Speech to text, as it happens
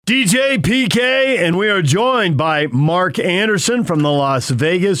DJ PK, and we are joined by Mark Anderson from the Las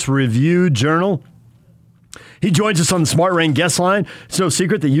Vegas Review-Journal. He joins us on the Smart Rain guest line. It's no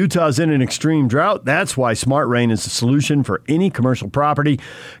secret that Utah's in an extreme drought. That's why Smart Rain is the solution for any commercial property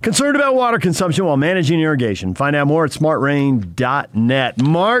concerned about water consumption while managing irrigation. Find out more at smartrain.net.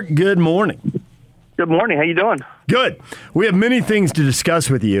 Mark, good morning. Good morning. How you doing? Good. We have many things to discuss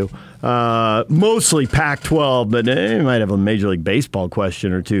with you, mostly Pac-12, but we might have a Major League Baseball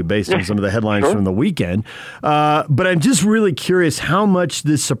question or two based on some of the headlines from the weekend. But I'm just really curious how much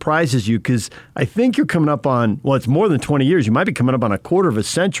this surprises you, because I think you're coming up on, well, it's more than 20 years. You might be coming up on a quarter of a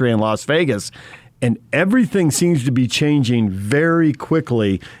century in Las Vegas, and everything seems to be changing very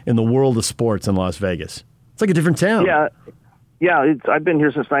quickly in the world of sports in Las Vegas. It's like a different town. Yeah, I've been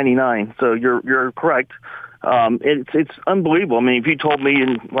here since '99, so you're correct. It's unbelievable. I mean, if you told me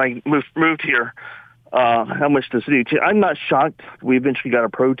when I moved here how much the city, I'm not shocked we eventually got a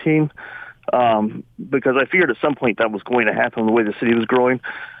pro team because I figured at some point that was going to happen the way the city was growing.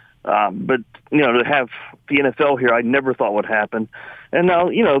 But to have the NFL here, I never thought would happen. And now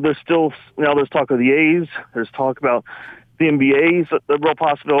there's talk of the A's. There's talk about the NBA is a real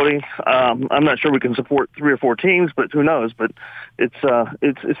possibility. I'm not sure we can support 3 or 4 teams, but who knows? But it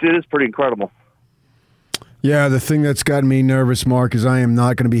is pretty incredible. Yeah, the thing that's gotten me nervous, Mark, is I am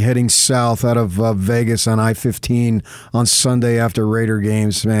not going to be heading south out of Vegas on I-15 on Sunday after Raider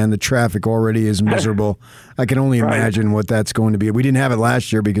games. Man, the traffic already is miserable. I can only imagine what that's going to be. We didn't have it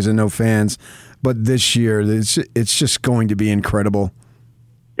last year because of no fans, but this year it's just going to be incredible.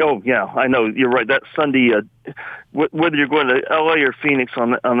 Oh yeah, I know you're right. That Sunday, whether you're going to LA or Phoenix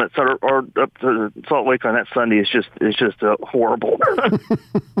on that Saturday or up to Salt Lake on that Sunday, it's just horrible.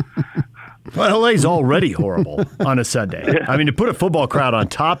 Well, LA's already horrible on a Sunday. I mean, to put a football crowd on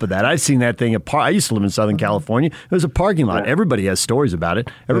top of that, I've seen that thing. I used to live in Southern California. It was a parking lot. Yeah. Everybody has stories about it.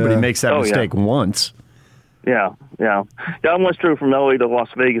 Everybody makes that mistake once. Yeah. I almost drove from LA to Las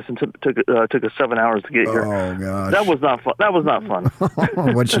Vegas and took us 7 hours to get here. Oh gosh, that was not fun.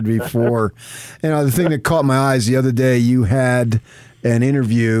 What should be 4? The thing that caught my eyes the other day, you had an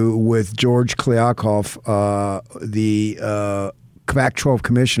interview with George Kliavkoff, the Pac-12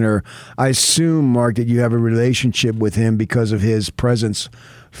 commissioner. I assume, Mark, that you have a relationship with him because of his presence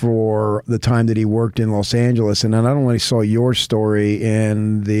for the time that he worked in Los Angeles. And I not only saw your story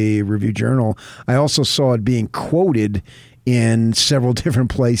in the Review-Journal, I also saw it being quoted in several different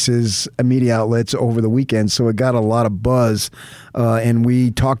places, media outlets over the weekend. So it got a lot of buzz. And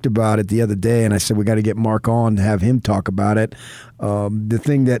we talked about it the other day, and I said we got to get Mark on to have him talk about it. The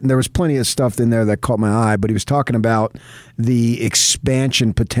thing that there was plenty of stuff in there that caught my eye, but he was talking about the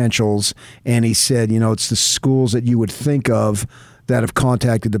expansion potentials, and he said, it's the schools that you would think of that have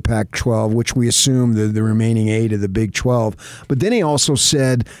contacted the Pac-12, which we assume the remaining 8 of the Big 12. But then he also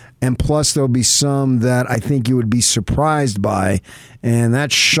said, and plus there'll be some that I think you would be surprised by, and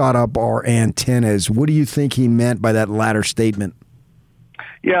that shot up our antennas. What do you think he meant by that latter statement?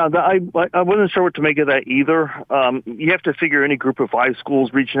 Yeah, I wasn't sure what to make of that either. You have to figure any group of 5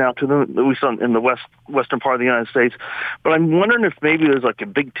 schools reaching out to them, at least in the western part of the United States. But I'm wondering if maybe there's like a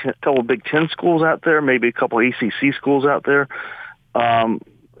couple Big Ten schools out there, maybe a couple ACC schools out there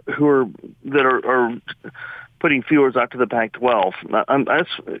who are putting feelers out to the Pac-12. That's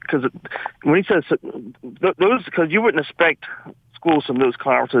because when he says those, because you wouldn't expect schools from those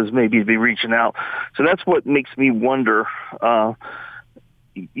conferences maybe to be reaching out. So that's what makes me wonder.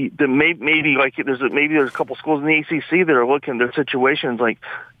 Maybe there's a couple schools in the ACC that are looking at their situations like,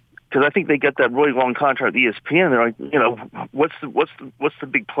 because I think they get that really long contract with ESPN. They're like, what's the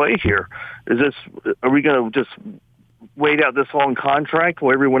big play here? Are we going to just wait out this long contract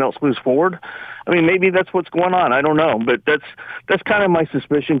while everyone else moves forward? I mean, maybe that's what's going on. I don't know, but that's kind of my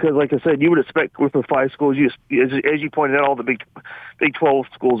suspicion because, like I said, you would expect with the 5 schools, as you pointed out, all the Big 12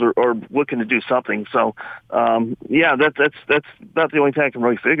 schools are looking to do something. So, that's not the only thing I can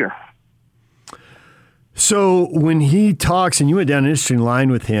really figure. So when he talks, and you went down an interesting line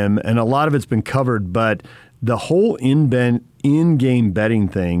with him, and a lot of it's been covered, but the whole in-game betting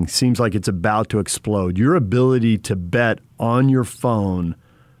thing seems like it's about to explode. Your ability to bet on your phone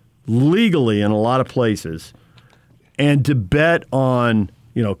legally in a lot of places and to bet on,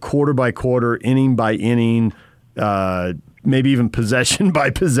 quarter by quarter, inning by inning, maybe even possession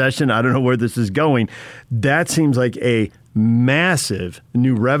by possession. I don't know where this is going. That seems like a massive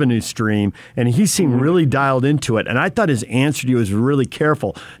new revenue stream, and he seemed really dialed into it. And I thought his answer to you was really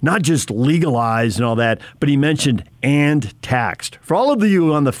careful, not just legalized and all that, but he mentioned and taxed. For all of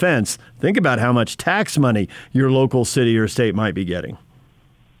you on the fence, think about how much tax money your local city or state might be getting.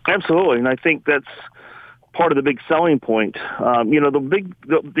 Absolutely, and I think that's part of the big selling point.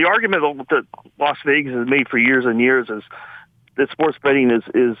 The argument that Las Vegas has made for years and years is that sports betting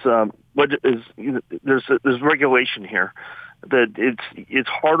there's regulation here, that it's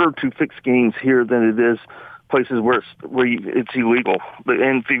harder to fix games here than it is places where it's illegal.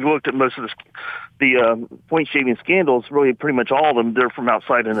 And if you looked at most of the point shaving scandals, really pretty much all of them, they're from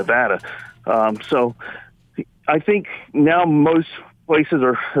outside of Nevada. So I think now most places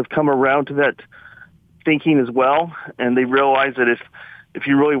have come around to that thinking as well, and they realize that if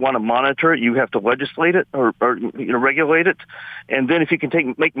you really want to monitor it, you have to legislate it or regulate it, and then if you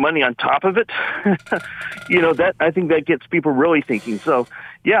can make money on top of it, that I think that gets people really thinking. So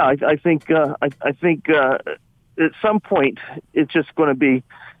yeah, I think at some point it's just going to be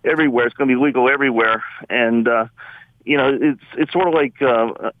everywhere. It's going to be legal everywhere, and it's sort of like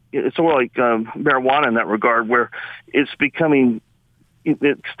marijuana in that regard, where it's becoming.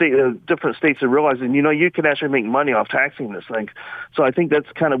 Different states are realizing, you can actually make money off taxing this thing. So I think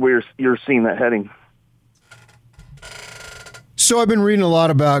that's kind of where you're seeing that heading. So I've been reading a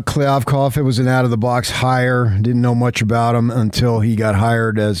lot about Kliavkoff. It was an out-of-the-box hire. Didn't know much about him until he got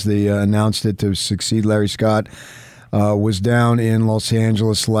hired, as they announced it, to succeed Larry Scott. Was down in Los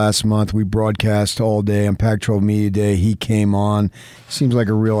Angeles last month. We broadcast all day on Pac-12 Media Day. He came on. Seems like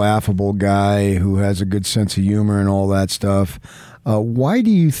a real affable guy who has a good sense of humor and all that stuff. Why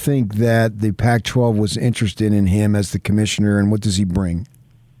do you think that the Pac-12 was interested in him as the commissioner, and what does he bring?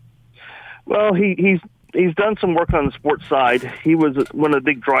 Well, he's done some work on the sports side. He was one of the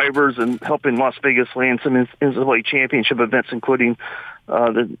big drivers in helping Las Vegas land some NCAA championship events, including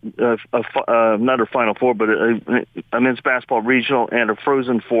not a Final Four, but a men's basketball regional and a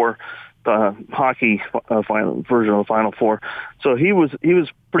Frozen Four hockey version of the Final Four. So he was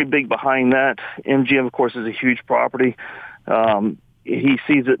pretty big behind that. MGM, of course, is a huge property. He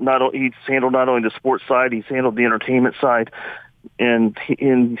sees it he's handled not only the sports side, he's handled the entertainment side, and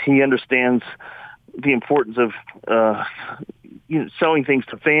he understands the importance of selling things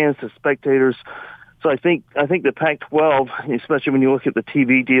to fans, to spectators. So I think the Pac-12, especially when you look at the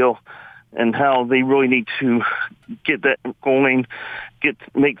TV deal and how they really need to get that going,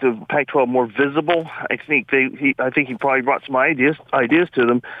 make the Pac-12 more visible. I think he probably brought some ideas to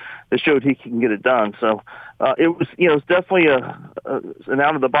them that showed he can get it done. So it's definitely an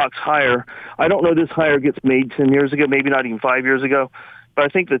out of the box hire. I don't know this hire gets made 10 years ago, maybe not even 5 years ago, but I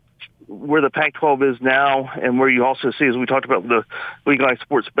think that where the Pac-12 is now, and where you also see, as we talked about, the legalized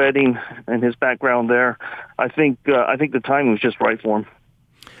sports betting and his background there, I think the timing was just right for him.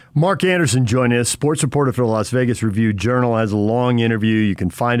 Mark Anderson joined us, sports reporter for the Las Vegas Review-Journal, has a long interview. You can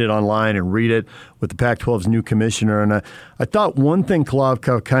find it online and read it with the Pac-12's new commissioner. And I thought one thing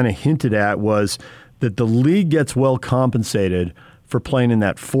Kliavkoff kind of hinted at was that the league gets well compensated for playing in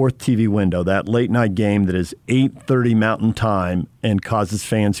that fourth TV window, that late-night game that is 8:30 Mountain Time and causes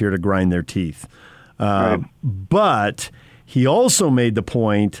fans here to grind their teeth. Right. But he also made the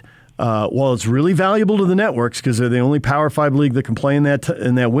point, while it's really valuable to the networks because they're the only Power 5 league that can play in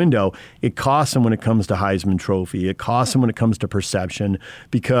that window, it costs them when it comes to Heisman Trophy. It costs them when it comes to perception,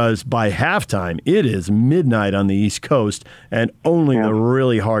 because by halftime, it is midnight on the East Coast, and only the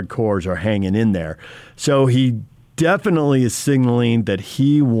really hardcores are hanging in there. So he definitely is signaling that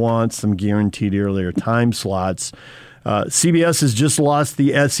he wants some guaranteed earlier time slots. CBS has just lost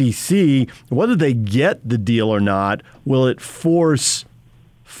the SEC. Whether they get the deal or not, will it force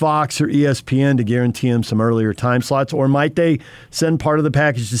Fox or ESPN to guarantee them some earlier time slots, or might they send part of the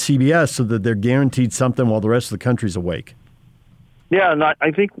package to CBS so that they're guaranteed something while the rest of the country's awake? Yeah, and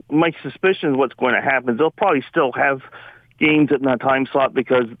I think my suspicion is what's going to happen is they'll probably still have games at that time slot,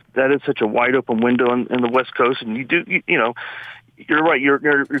 because that is such a wide open window in the West Coast, and you're right. You're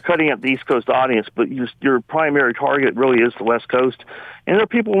cutting out the East Coast audience, but your primary target really is the West Coast, and there are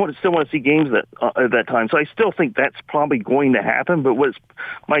people who still want to see games at that time. So I still think that's probably going to happen. But what's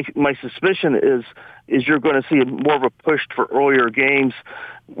my suspicion is you're going to see more of a push for earlier games,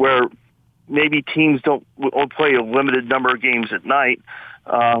 where maybe teams will play a limited number of games at night.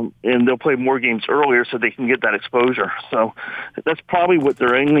 And they'll play more games earlier so they can get that exposure. So that's probably what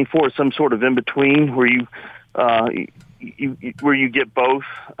they're aiming for, some sort of in between where you get both.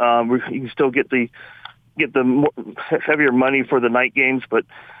 Where you can still get the more heavier money for the night games, but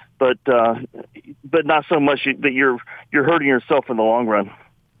not so much that you're hurting yourself in the long run.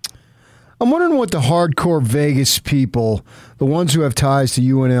 I'm wondering what the hardcore Vegas people, the ones who have ties to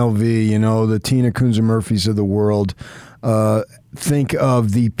UNLV, the Tina Kunze Murphys of the world, think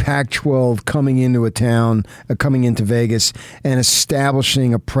of the Pac-12 coming into a town, coming into Vegas, and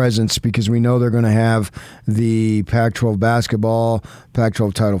establishing a presence, because we know they're going to have the Pac-12 basketball,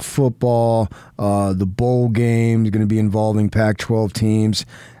 Pac-12 title football, the bowl game is going to be involving Pac-12 teams,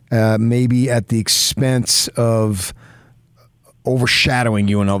 maybe at the expense of overshadowing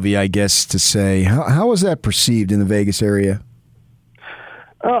UNLV, I guess to say. How is that perceived in the Vegas area?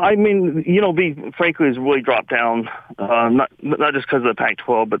 I mean, UNLV, frankly, has really dropped down, not just because of the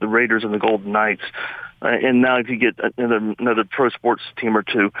Pac-12, but the Raiders and the Golden Knights. And now if you get another pro sports team or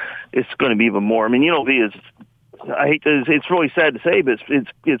two, it's going to be even more. I mean, UNLV is, it's really sad to say, but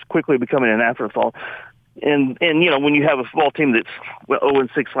it's quickly becoming an afterthought. And when you have a football team that's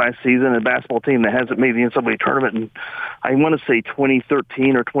 0-6 last season, and a basketball team that hasn't made the NCAA tournament in, I want to say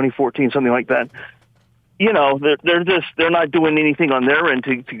 2013 or 2014, something like that, they're not doing anything on their end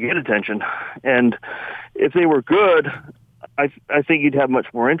to get attention. And if they were good, I think you'd have much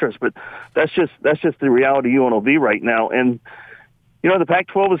more interest. But that's just the reality of UNLV right now. And the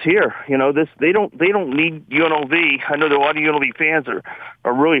Pac-12 is here. They don't need UNLV. I know that a lot of UNLV fans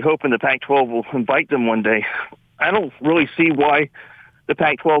are really hoping the Pac-12 will invite them one day. I don't really see why the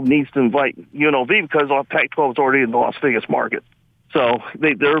Pac-12 needs to invite UNLV, because the Pac-12 is already in the Las Vegas market. So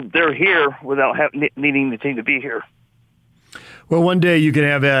they're here without needing the team to be here. Well, one day you can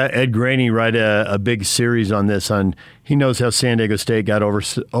have Ed Graney write a big series on this. He knows how San Diego State got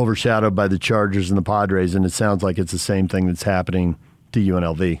overshadowed by the Chargers and the Padres, and it sounds like it's the same thing that's happening to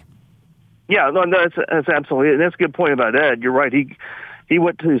UNLV. Yeah, no, that's absolutely, and that's a good point about Ed. You're right. He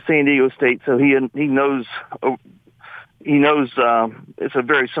went to San Diego State, so he knows. He knows it's a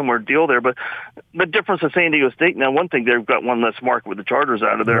very similar deal there, but the difference of San Diego State, now one thing, they've got one less market with the Chargers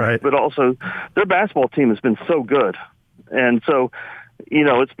out of there, right, but also their basketball team has been so good. And so,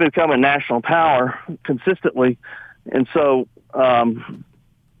 it's become a national power consistently. And so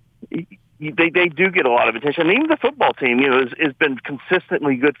they do get a lot of attention. And even the football team, has been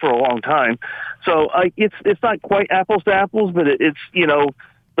consistently good for a long time. So it's not quite apples to apples, but it's,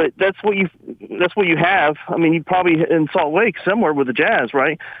 but that's what you have. I mean, you probably in Salt Lake, similar with the Jazz,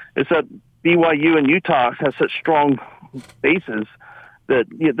 right? It's that BYU and Utah have such strong bases that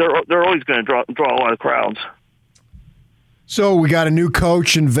they're always going to draw a lot of crowds. So we got a new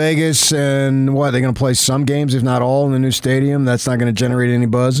coach in Vegas, and they're going to play some games, if not all, in the new stadium. That's not going to generate any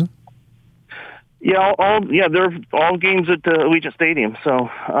buzz. Yeah, they're all games at the Allegiant Stadium. So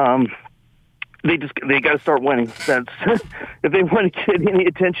they got to start winning. That's if they want to get any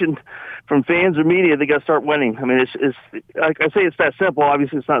attention from fans or media, they got to start winning. I mean, it's like I say, it's that simple.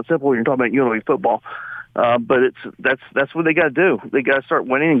 Obviously, it's not simple when you're talking about UNLV football. But that's what they got to do. They got to start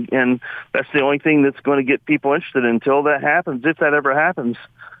winning, and that's the only thing that's going to get people interested. Until that happens, if that ever happens,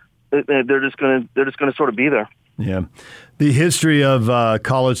 they're just going to sort of be there. Yeah, the history of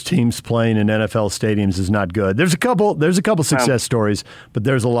college teams playing in NFL stadiums is not good. There's a couple success stories, but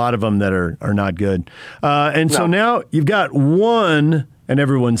there's a lot of them that are not good. So now you've got one, and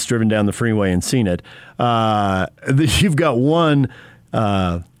everyone's driven down the freeway and seen it. You've got one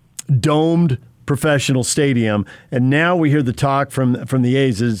domed professional stadium, and now we hear the talk from the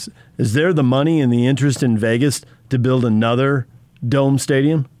A's. Is there the money and the interest in Vegas to build another dome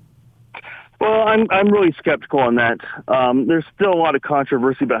stadium? Well, I'm really skeptical on that. There's still a lot of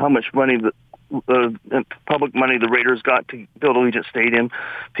controversy about how much money the public money the Raiders got to build Allegiant Stadium.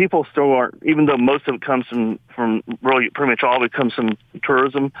 People still aren't, even though most of it comes from really pretty much all of it comes from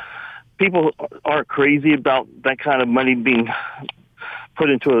tourism. People aren't crazy about that kind of money being put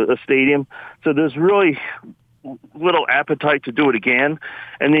into a stadium. So there's really little appetite to do it again.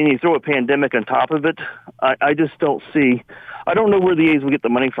 And then you throw a pandemic on top of it. I just don't see. I don't know where the A's will get the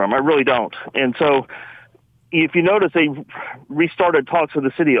money from. I really don't. And so if you notice, they restarted talks with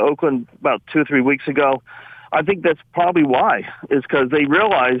the city of Oakland about 2 or 3 weeks ago. I think that's probably why, is because they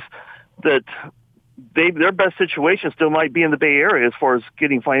realize that their best situation still might be in the Bay Area as far as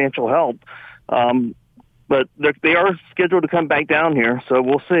getting financial help. But they are scheduled to come back down here, so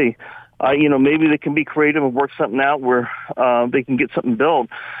we'll see. Maybe they can be creative and work something out where they can get something built.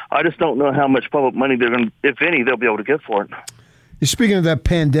 I just don't know how much public money they're going to, if any, they'll be able to get for it. Speaking of that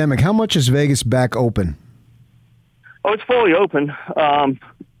pandemic, how much is Vegas back open? Oh, it's fully open.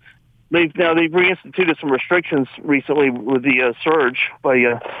 They've reinstituted some restrictions recently with the surge. But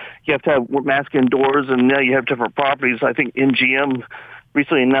you have to have mask indoors, and now you have different properties. I think MGM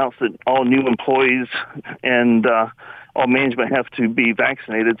recently announced that all new employees and all management have to be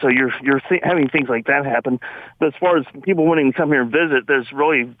vaccinated. So you're having things like that happen. But as far as people wanting to come here and visit, there's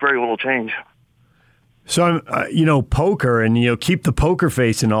really very little change. So, poker and, keep the poker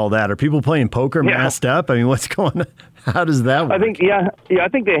face and all that. Are people playing poker masked up? I mean, what's going on? How does that work? I think, I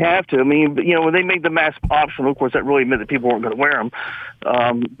think they have to. I mean, when they made the mask optional, of course, that really meant that people weren't going to wear them.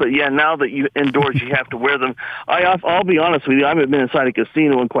 But yeah, now that you indoors, you have to wear them. I'll be honest with you, I haven't been inside a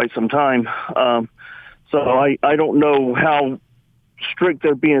casino in quite some time, so I don't know how strict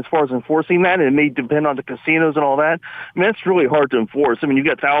they're being as far as enforcing that. It may depend on the casinos and all that. I mean, that's really hard to enforce. I mean, you've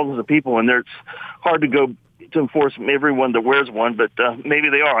got thousands of people in there. It's hard to go to enforce everyone that wears one, but maybe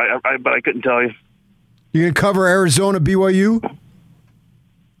they are. But I couldn't tell you. You gonna cover Arizona BYU?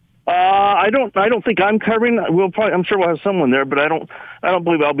 I don't think I'm covering. I'm sure we'll have someone there, but I don't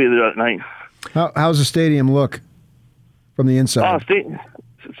believe I'll be there that night. How's the stadium look from the inside? It's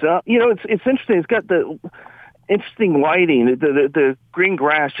interesting. It's got the interesting lighting. The green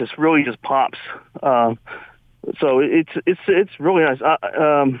grass just pops. So it's really nice.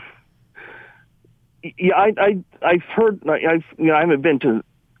 I've heard. I haven't been to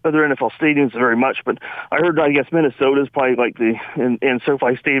other NFL stadiums very much, but I heard, I guess Minnesota's probably like and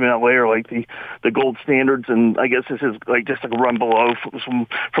SoFi Stadium in LA are like the gold standards, and I guess this is like just like a run below from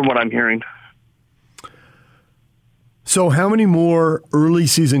what I'm hearing. So how many more early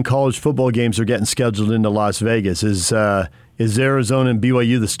season college football games are getting scheduled into Las Vegas? Is Arizona and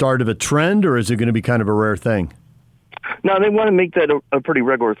BYU the start of a trend, or is it going to be kind of a rare thing? No, they want to make that a pretty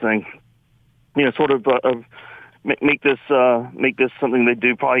regular thing. Sort of make this something they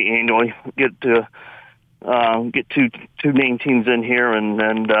do probably annually. Get two main teams in here,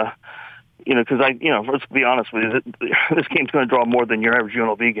 and because let's be honest with you, this game's going to draw more than your average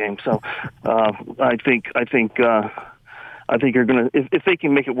UNLV game. So I think you're going to, if they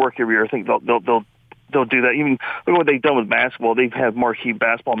can make it work every year, I think they'll do that. Even look what they've done with basketball. They've had marquee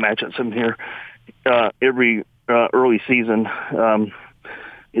basketball matchups in here every early season.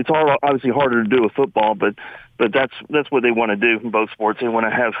 It's obviously harder to do with football, but that's what they want to do in both sports. They want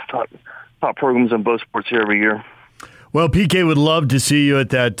to have top programs in both sports here every year. Well, PK would love to see you at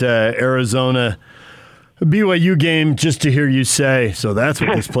that Arizona BYU game just to hear you say, so that's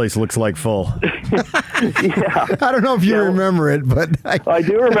what this place looks like full. Yeah. I don't know if you remember it, but I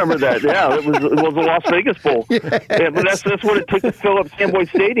do remember that. Yeah, it was the Las Vegas Bowl. Yeah, but that's what it took to fill up Sandboy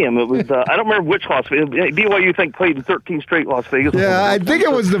Stadium. It was I don't remember which Las Vegas. BYU played 13 straight Las Vegas. Yeah, I think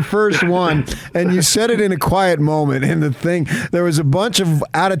it was the first one, and you said it in a quiet moment. And there was a bunch of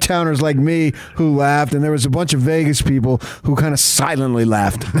out of towners like me who laughed, and there was a bunch of Vegas people who kind of silently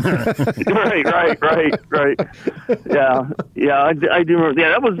laughed. Right. Yeah, I do remember. Yeah,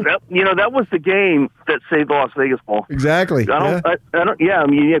 that was the game that saved the Las Vegas Bowl. Exactly. I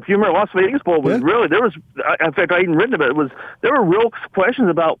mean, if you remember, Las Vegas Bowl was really, there was. In fact, I even written about it. There were real questions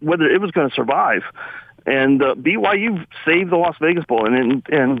about whether it was going to survive, and BYU saved the Las Vegas Bowl, and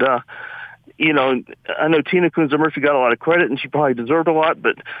I know Tina Kunze-Murphy got a lot of credit, and she probably deserved a lot,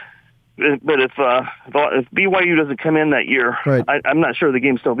 but if BYU doesn't come in that year, right. I'm not sure the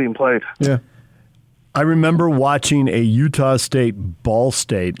game's still being played. Yeah. I remember watching a Utah State Ball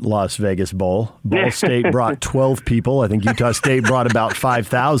State Las Vegas Bowl. Ball State brought 12 people. I think Utah State brought about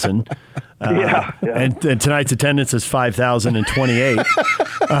 5,000. And tonight's attendance is 5,028.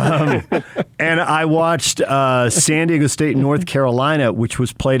 And I watched San Diego State, North Carolina, which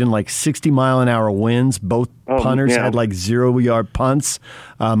was played in like 60-mile-an-hour winds. Both punters had like 0-yard punts.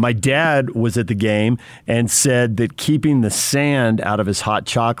 My dad was at the game and said that keeping the sand out of his hot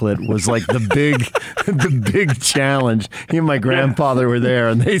chocolate was like the big challenge. He and my grandfather were there,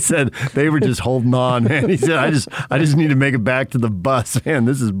 and they said they were just holding on, man. He said, I just need to make it back to the bus. Man,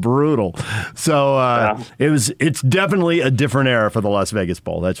 this is brutal. So it's definitely a different era for the Las Vegas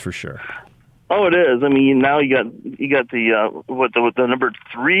Bowl, that's for sure. Oh, it is. I mean, now you got the number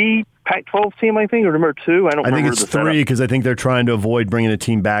 3 Pac-12 team, I think, or number 2. I think it's 3 because I think they're trying to avoid bringing a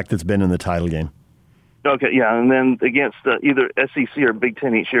team back that's been in the title game. Okay, yeah, and then against either SEC or Big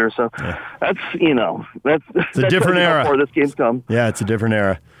Ten each year. So that's a different era. How far this game's come. Yeah, it's a different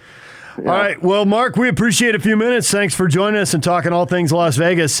era. Yeah. All right. Well, Mark, we appreciate a few minutes. Thanks for joining us and talking all things Las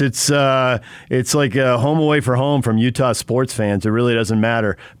Vegas. It's like a home away for home from Utah sports fans. It really doesn't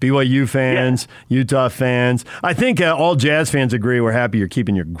matter. BYU fans, Utah fans. I think all Jazz fans agree. We're happy you're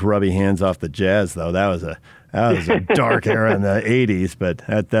keeping your grubby hands off the Jazz, though. That was a dark era in the 80s, but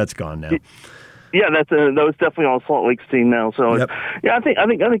that's gone now. Yeah, that was definitely on Salt Lake's team now. So I think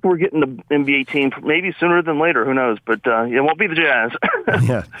we're getting the NBA team maybe sooner than later. Who knows? But it won't be the Jazz.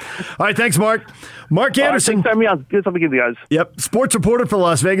 Yeah. All right. Thanks, Mark. Mark Anderson. Thanks for having me on. Good talking to you guys. Yep. Sports reporter for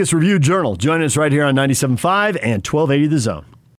Las Vegas Review Journal. Join us right here on 97.5 and 1280 The Zone.